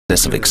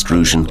process of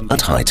extrusion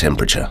at high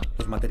temperature.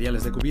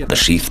 The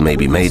sheath may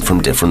be made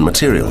from different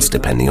materials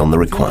depending on the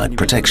required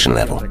protection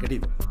level,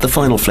 the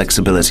final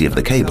flexibility of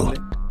the cable,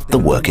 the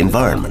work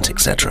environment,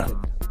 etc.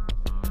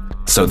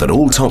 So that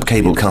all top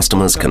cable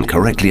customers can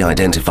correctly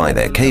identify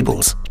their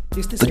cables,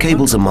 the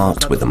cables are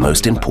marked with the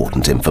most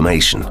important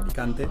information: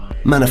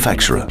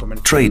 manufacturer,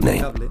 trade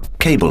name,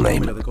 cable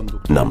name,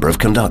 number of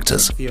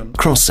conductors,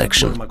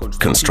 cross-section,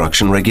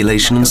 construction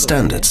regulation and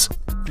standards,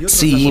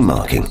 CE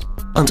marking,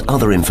 and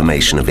other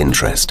information of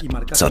interest,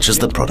 such as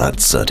the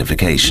product's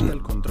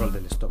certification.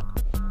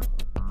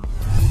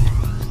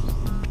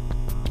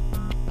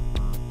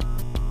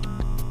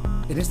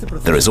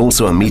 There is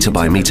also a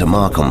meter-by-meter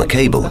mark on the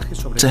cable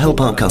to help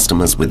our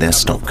customers with their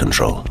stock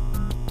control.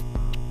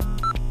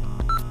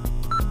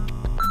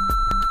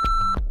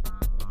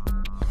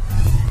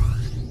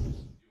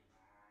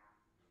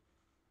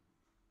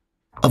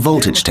 A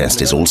voltage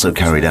test is also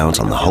carried out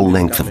on the whole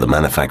length of the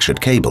manufactured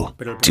cable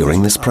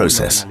during this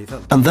process,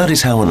 and that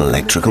is how an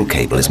electrical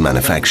cable is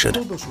manufactured.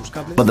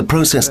 But the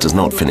process does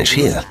not finish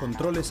here.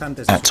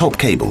 At Top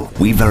Cable,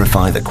 we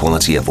verify the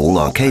quality of all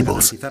our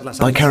cables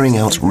by carrying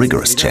out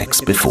rigorous checks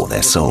before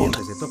they're sold.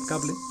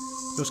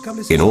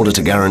 In order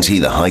to guarantee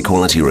the high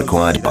quality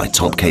required by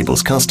Top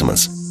Cable's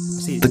customers,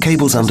 the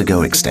cables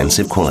undergo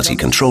extensive quality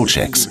control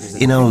checks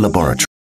in our laboratory.